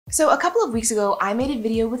So a couple of weeks ago, I made a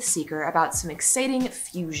video with Seeker about some exciting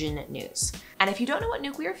fusion news. And if you don't know what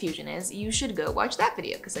nuclear fusion is, you should go watch that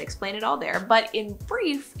video because I explain it all there. But in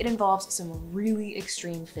brief, it involves some really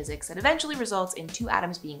extreme physics that eventually results in two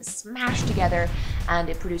atoms being smashed together, and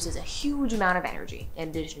it produces a huge amount of energy in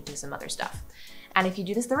addition to some other stuff. And if you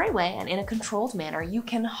do this the right way and in a controlled manner, you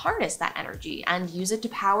can harness that energy and use it to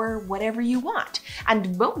power whatever you want.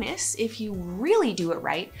 And bonus, if you really do it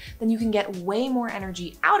right, then you can get way more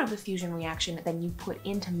energy out of the fusion reaction than you put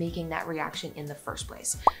into making that reaction in the first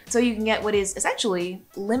place. So you can get what is essentially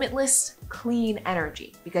limitless clean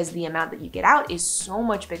energy because the amount that you get out is so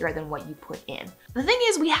much bigger than what you put in. The thing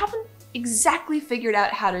is, we haven't exactly figured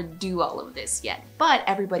out how to do all of this yet, but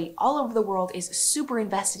everybody all over the world is super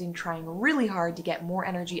invested in trying really hard to get more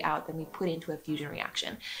energy out than we put into a fusion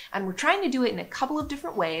reaction. And we're trying to do it in a couple of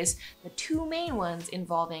different ways, the two main ones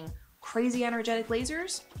involving crazy energetic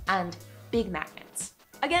lasers and big magnets.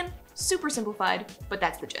 Again, super simplified, but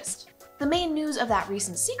that's the gist. The main news of that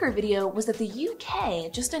recent Seeker video was that the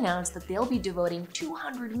UK just announced that they'll be devoting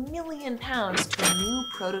 £200 million to a new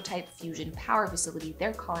prototype fusion power facility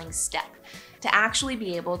they're calling STEP, to actually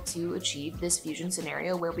be able to achieve this fusion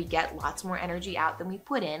scenario where we get lots more energy out than we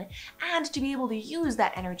put in, and to be able to use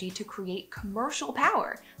that energy to create commercial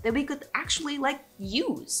power that we could actually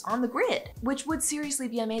use on the grid, which would seriously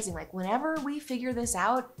be amazing. Whenever we figure this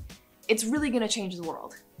out, it's really gonna change the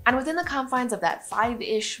world. And within the confines of that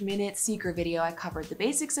 5-ish minute Seeker video, I covered the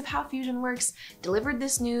basics of how fusion works, delivered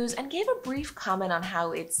this news, and gave a brief comment on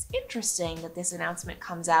how it's interesting that this announcement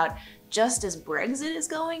comes out just as Brexit is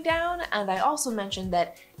going down. And I also mentioned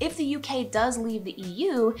that if the UK does leave the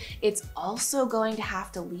EU, it's also going to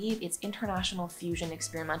have to leave its international fusion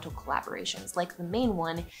experimental collaborations, like the main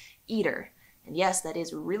one, ITER. And yes, that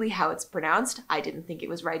is really how it's pronounced. I didn't think it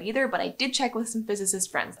was right either, but I did check with some physicist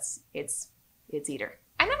friends. It's ITER.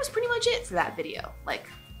 And that was pretty much it for that video,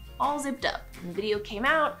 all zipped up. When the video came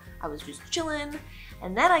out, I was just chilling,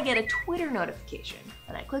 and then I get a Twitter notification,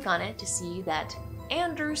 and I click on it to see that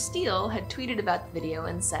Andrew Steele had tweeted about the video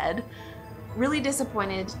and said, "Really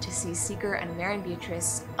disappointed to see Seeker and Maren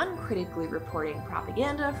Beatrice uncritically reporting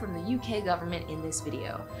propaganda from the UK government in this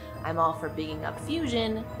video. I'm all for bigging up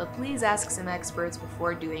fusion, but please ask some experts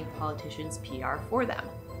before doing politicians' PR for them."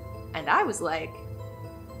 And I was like,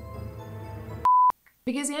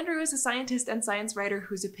 because Andrew is a scientist and science writer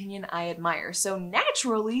whose opinion I admire. So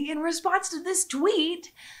naturally, in response to this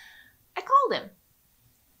tweet, I called him.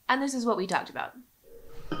 And this is what we talked about.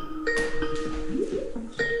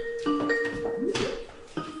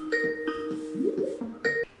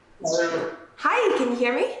 Hi, can you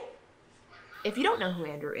hear me? If you don't know who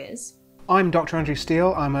Andrew is, I'm Dr. Andrew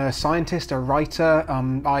Steele. I'm a scientist, a writer.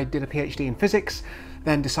 I did a PhD in physics,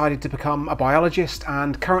 then decided to become a biologist,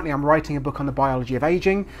 and currently I'm writing a book on the biology of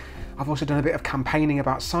aging. I've also done a bit of campaigning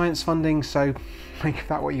about science funding, so make of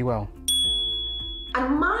that what you will.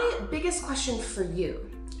 And my biggest question for you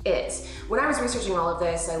is, when I was researching all of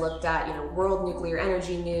this, I looked at, World Nuclear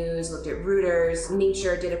Energy News, looked at Reuters,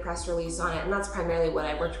 Nature did a press release on it, and that's primarily what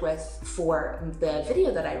I worked with for the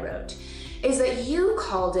video that I wrote, is that you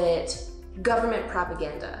called it government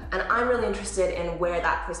propaganda. And I'm really interested in where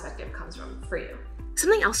that perspective comes from for you.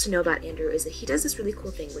 Something else to know about Andrew is that he does this really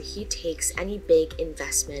cool thing where he takes any big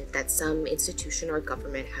investment that some institution or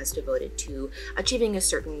government has devoted to achieving a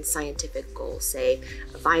certain scientific goal, say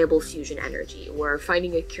viable fusion energy or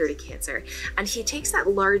finding a cure to cancer, and he takes that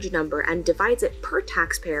large number and divides it per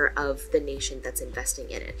taxpayer of the nation that's investing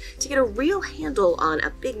in it to get a real handle on a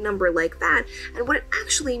big number like that and what it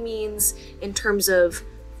actually means in terms of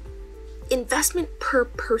investment per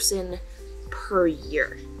person per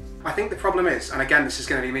year. I think the problem is, and again this is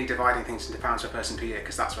going to be me dividing things into pounds per person per year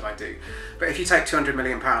because that's what I do, but if you take £200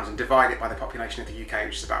 million and divide it by the population of the UK,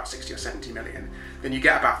 which is about 60 or 70 million, then you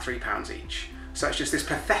get about £3 each. So it's just this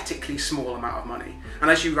pathetically small amount of money.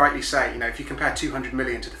 And as you rightly say, if you compare 200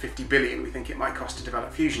 million to the 50 billion we think it might cost to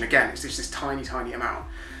develop fusion, again it's just this tiny, tiny amount.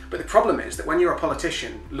 But the problem is that when you're a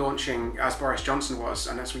politician launching, as Boris Johnson was,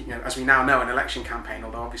 and as we now know, an election campaign,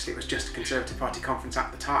 although obviously it was just a Conservative Party conference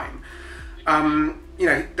at the time,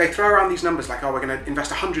 they throw around these numbers like, oh, we're going to invest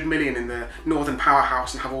 100 million in the Northern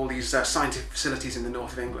Powerhouse and have all these scientific facilities in the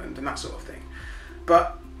north of England and that sort of thing.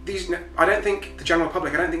 But I don't think the general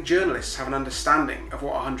public, I don't think journalists have an understanding of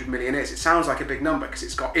what 100 million is. It sounds like a big number because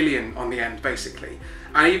it's got illion on the end, basically.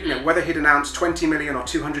 And even, whether he'd announced 20 million or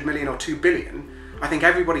 200 million or 2 billion, I think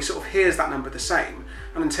everybody sort of hears that number the same.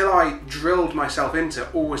 And until I drilled myself into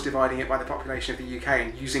always dividing it by the population of the UK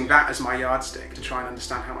and using that as my yardstick to try and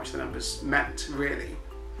understand how much the numbers meant, really,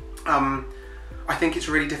 I think it's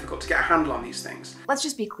really difficult to get a handle on these things. Let's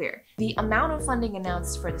just be clear. The amount of funding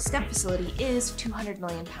announced for the STEP facility is £200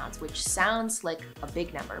 million, which sounds like a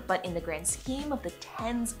big number, but in the grand scheme of the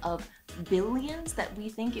tens of billions that we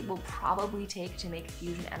think it will probably take to make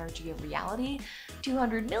fusion energy a reality,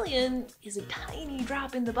 200 million is a tiny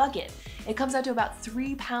drop in the bucket. It comes out to about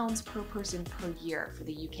 £3 per person per year for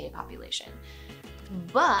the UK population.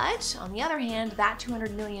 But on the other hand, that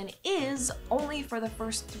 200 million is only for the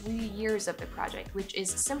first 3 years of the project, which is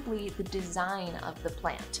simply the design of the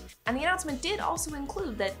plant. And the announcement did also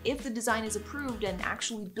include that if the design is approved and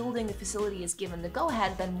actually building the facility is given the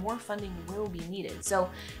go-ahead, then more funding will be needed. So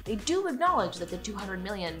they do acknowledge that the 200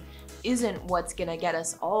 million isn't what's gonna get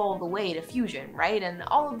us all the way to fusion, right? And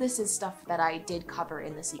all of this is stuff that I did cover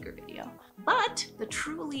in the Seeker video. But the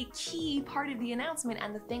truly key part of the announcement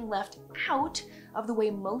and the thing left out of the way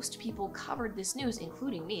most people covered this news,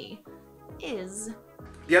 including me, is...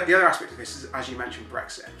 The other aspect of this is, as you mentioned,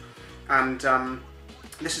 Brexit. And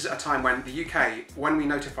this is at a time when the UK, when we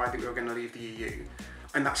notified that we were going to leave the EU,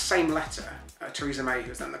 in that same letter, Theresa May, who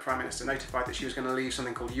was then the Prime Minister, notified that she was going to leave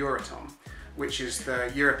something called Euratom, which is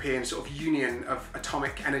the European sort of union of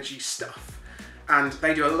atomic energy stuff. And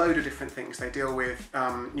they do a load of different things. They deal with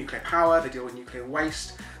nuclear power, they deal with nuclear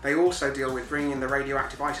waste, they also deal with bringing in the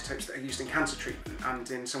radioactive isotopes that are used in cancer treatment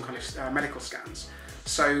and in some kind of medical scans.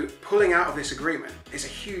 So pulling out of this agreement is a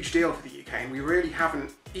huge deal for the UK, and we really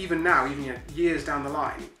haven't, even now, even years down the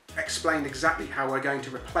line, explained exactly how we're going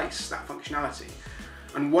to replace that functionality.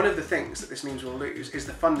 And one of the things that this means we'll lose is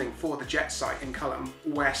the funding for the JET site in Culham,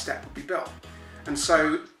 where STEP will be built. And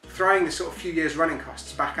so throwing this sort of few years running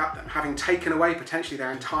costs back at them, having taken away potentially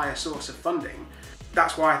their entire source of funding,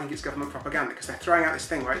 that's why I think it's government propaganda, because they're throwing out this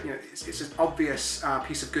thing, right? It's an obvious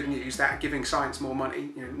piece of good news that giving science more money,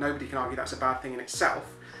 nobody can argue that's a bad thing in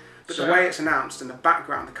itself. But the way it's announced and the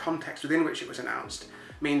background, the context within which it was announced,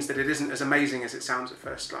 means that it isn't as amazing as it sounds at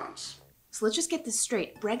first glance. So let's just get this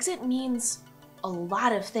straight. Brexit means a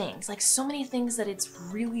lot of things, like so many things that it's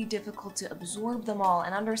really difficult to absorb them all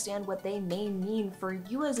and understand what they may mean for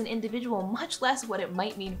you as an individual, much less what it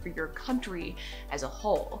might mean for your country as a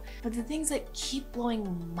whole. But the things that keep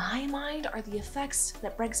blowing my mind are the effects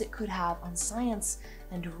that Brexit could have on science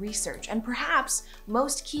and research, and perhaps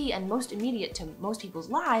most key and most immediate to most people's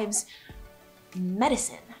lives,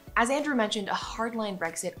 medicine. As Andrew mentioned, a hardline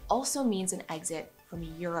Brexit also means an exit from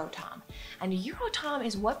Euratom. And Euratom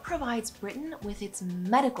is what provides Britain with its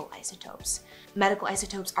medical isotopes. Medical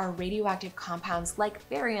isotopes are radioactive compounds like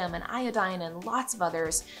barium and iodine and lots of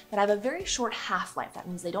others that have a very short half-life. That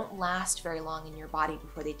means they don't last very long in your body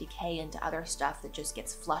before they decay into other stuff that just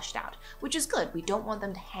gets flushed out, which is good. We don't want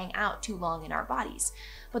them to hang out too long in our bodies.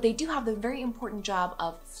 But they do have the very important job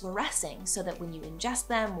of fluorescing, so that when you ingest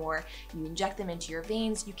them or you inject them into your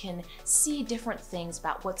veins, you can see different things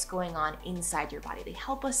about what's going on inside your body. They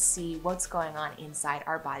help us see what's going on inside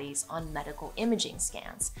our bodies on medical imaging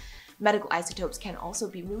scans. Medical isotopes can also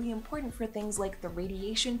be really important for things like the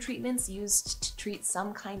radiation treatments used to treat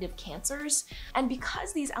some kind of cancers. And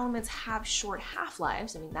because these elements have short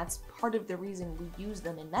half-lives, I mean, that's part of the reason we use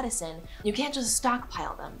them in medicine, you can't just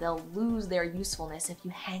stockpile them. They'll lose their usefulness if you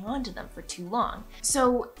hang on to them for too long.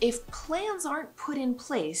 So if plans aren't put in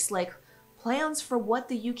place, like plans for what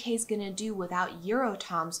the UK is going to do without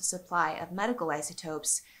Euratom's supply of medical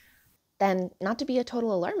isotopes, then not to be a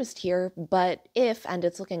total alarmist here, but if, and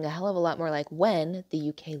it's looking a hell of a lot more like when, the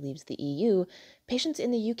UK leaves the EU, patients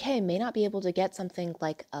in the UK may not be able to get something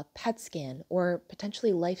like a PET scan or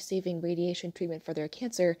potentially life-saving radiation treatment for their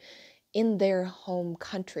cancer in their home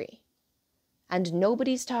country. And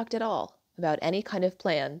nobody's talked at all about any kind of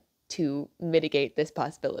plan to mitigate this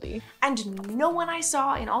possibility. And no one I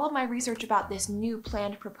saw in all of my research about this new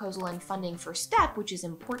planned proposal and funding for STEP, which is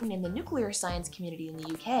important in the nuclear science community in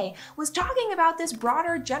the UK, was talking about this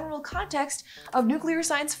broader general context of nuclear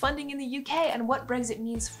science funding in the UK and what Brexit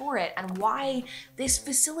means for it, and why this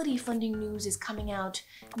facility funding news is coming out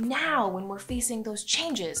now when we're facing those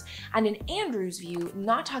changes. And in Andrew's view,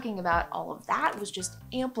 not talking about all of that was just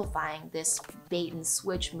amplifying this bait and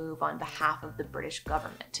switch move on behalf of the British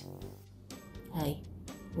government. Hey,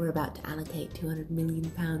 we're about to allocate £200 million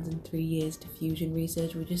in 3 years to fusion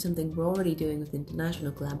research, which is something we're already doing with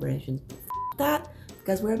international collaborations. But f that,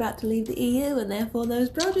 because we're about to leave the EU and therefore those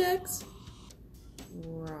projects.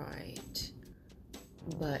 Right.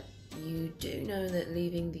 But you do know that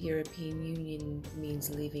leaving the European Union means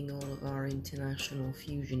leaving all of our international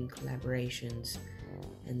fusion collaborations,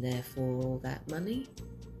 and therefore all that money?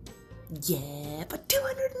 Yeah, but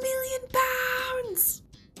 £200 million!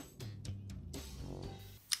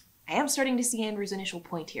 I am starting to see Andrew's initial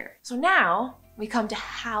point here. So now, we come to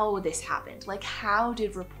how this happened. Like, how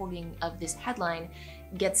did reporting of this headline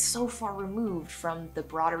get so far removed from the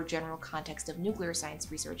broader general context of nuclear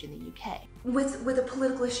science research in the UK? With a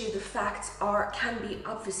political issue, the facts can be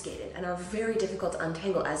obfuscated and are very difficult to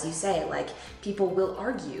untangle, as you say. Like, people will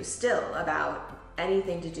argue still about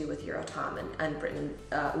anything to do with Euratom and Britain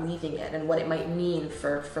leaving it and what it might mean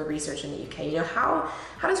for research in the UK. You know, how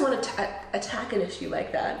does one attack an issue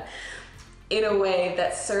like that in a way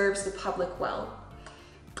that serves the public well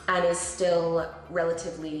and is still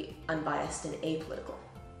relatively unbiased and apolitical?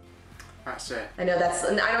 That's it. I know I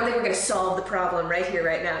don't think we're going to solve the problem right here,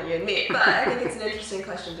 right now, you and me, but I think it's an interesting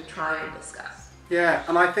question to try and discuss. Yeah,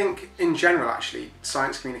 and I think in general, actually,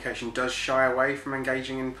 science communication does shy away from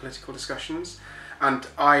engaging in political discussions. And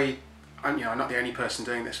I'm not the only person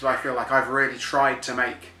doing this, but I feel like I've really tried to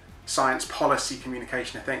make science policy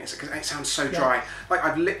communication a thing. Because it sounds so dry. Yeah. Like,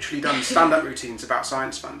 I've literally done stand-up routines about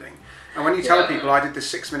science funding. And when you tell people I did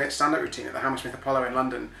this 6-minute stand-up routine at the Hammersmith Apollo in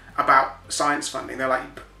London about science funding, they're like,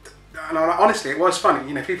 and honestly, it was funny.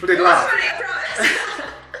 You know, people did laugh.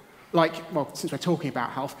 Like, well, since we're talking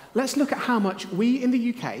about health, let's look at how much we in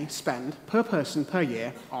the UK spend per person per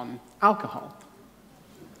year on alcohol.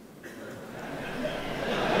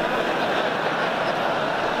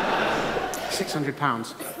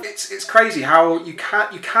 £600. It's crazy how you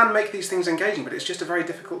can make these things engaging, but it's just a very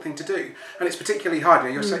difficult thing to do, and it's particularly hard.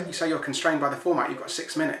 You know, you say you're constrained by the format. You've got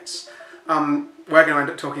 6 minutes. We're going to end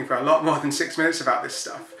up talking for a lot more than 6 minutes about this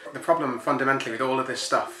stuff. The problem fundamentally with all of this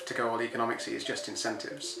stuff to go all economicsy is just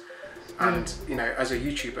incentives. And you know, as a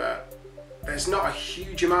YouTuber, there's not a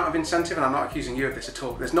huge amount of incentive, and I'm not accusing you of this at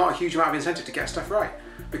all. There's not a huge amount of incentive to get stuff right,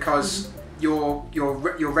 because your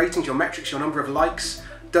ratings, your metrics, your number of likes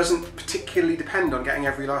doesn't particularly depend on getting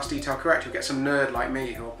every last detail correct. You'll get some nerd like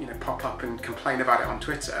me who'll, you know, pop up and complain about it on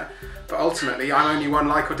Twitter, but ultimately I'm only one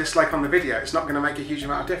like or dislike on the video. It's not going to make a huge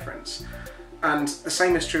amount of difference. And the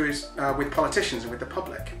same is true with politicians and with the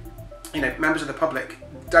public. You know, members of the public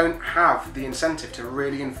don't have the incentive to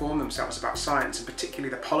really inform themselves about science, and particularly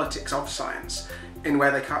the politics of science, in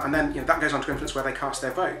where they and then, you know, that goes on to influence where they cast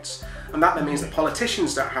their votes. And that then means that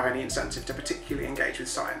politicians don't have any incentive to particularly engage with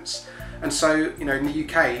science. And so, you know, in the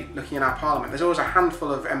UK, looking in our parliament, there's always a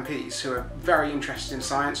handful of MPs who are very interested in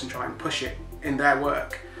science and try and push it in their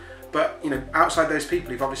work. But, you know, outside those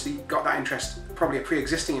people who've obviously got that interest, probably a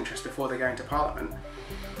pre-existing interest before they go into parliament,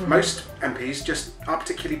 most MPs just aren't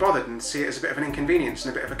particularly bothered and see it as a bit of an inconvenience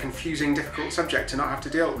and a bit of a confusing, difficult subject to not have to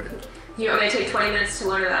deal with. You want me to take 20 minutes to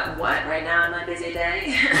learn about what right now in my busy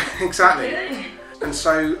day? Exactly. And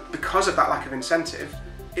so, because of that lack of incentive,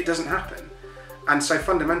 it doesn't happen. And so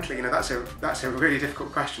fundamentally, you know, that's a really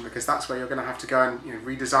difficult question, because that's where you're going to have to go and, you know,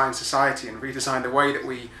 redesign society and redesign the way that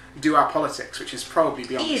we do our politics, which is probably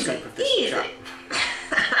beyond the scope of this chat.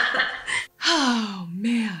 Oh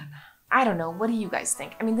man. I don't know, what do you guys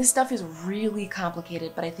think? I mean, this stuff is really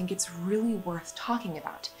complicated, but I think it's really worth talking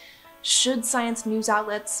about. Should science news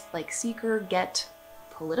outlets like Seeker get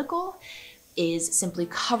political? Is simply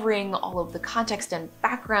covering all of the context and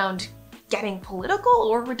background getting political,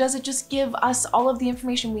 or does it just give us all of the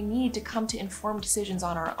information we need to come to informed decisions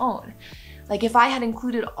on our own? Like, if I had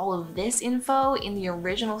included all of this info in the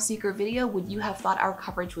original Seeker video, would you have thought our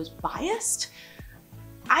coverage was biased?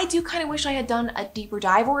 I do kind of wish I had done a deeper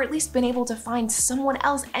dive, or at least been able to find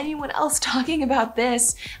anyone else talking about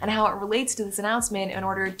this and how it relates to this announcement in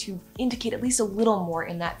order to indicate at least a little more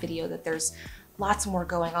in that video that there's lots more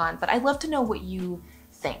going on. But I'd love to know what you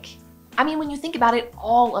think. I mean, when you think about it,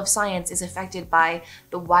 all of science is affected by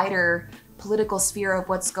the wider political sphere of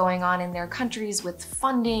what's going on in their countries with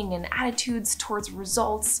funding and attitudes towards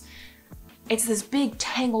results. It's this big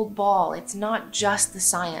tangled ball. It's not just the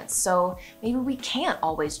science. So maybe we can't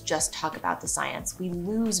always just talk about the science. We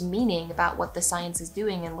lose meaning about what the science is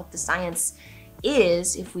doing and what the science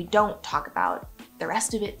is if we don't talk about the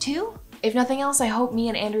rest of it too. If nothing else, I hope me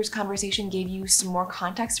and Andrew's conversation gave you some more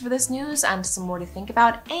context for this news and some more to think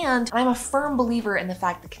about. And I'm a firm believer in the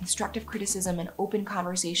fact that constructive criticism and open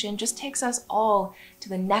conversation just takes us all to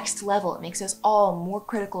the next level. It makes us all more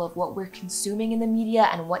critical of what we're consuming in the media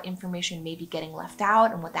and what information may be getting left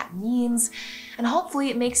out and what that means. And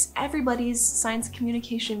hopefully it makes everybody's science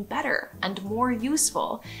communication better and more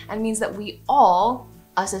useful, and means that we all,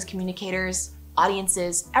 us as communicators,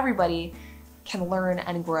 audiences, everybody, can learn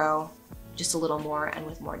and grow just a little more and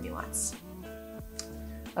with more nuance.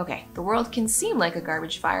 Okay, the world can seem like a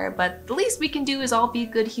garbage fire, but the least we can do is all be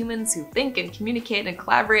good humans who think and communicate and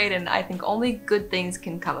collaborate, and I think only good things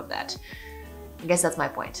can come of that. I guess that's my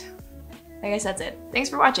point. I guess that's it. Thanks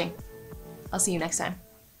for watching. I'll see you next time.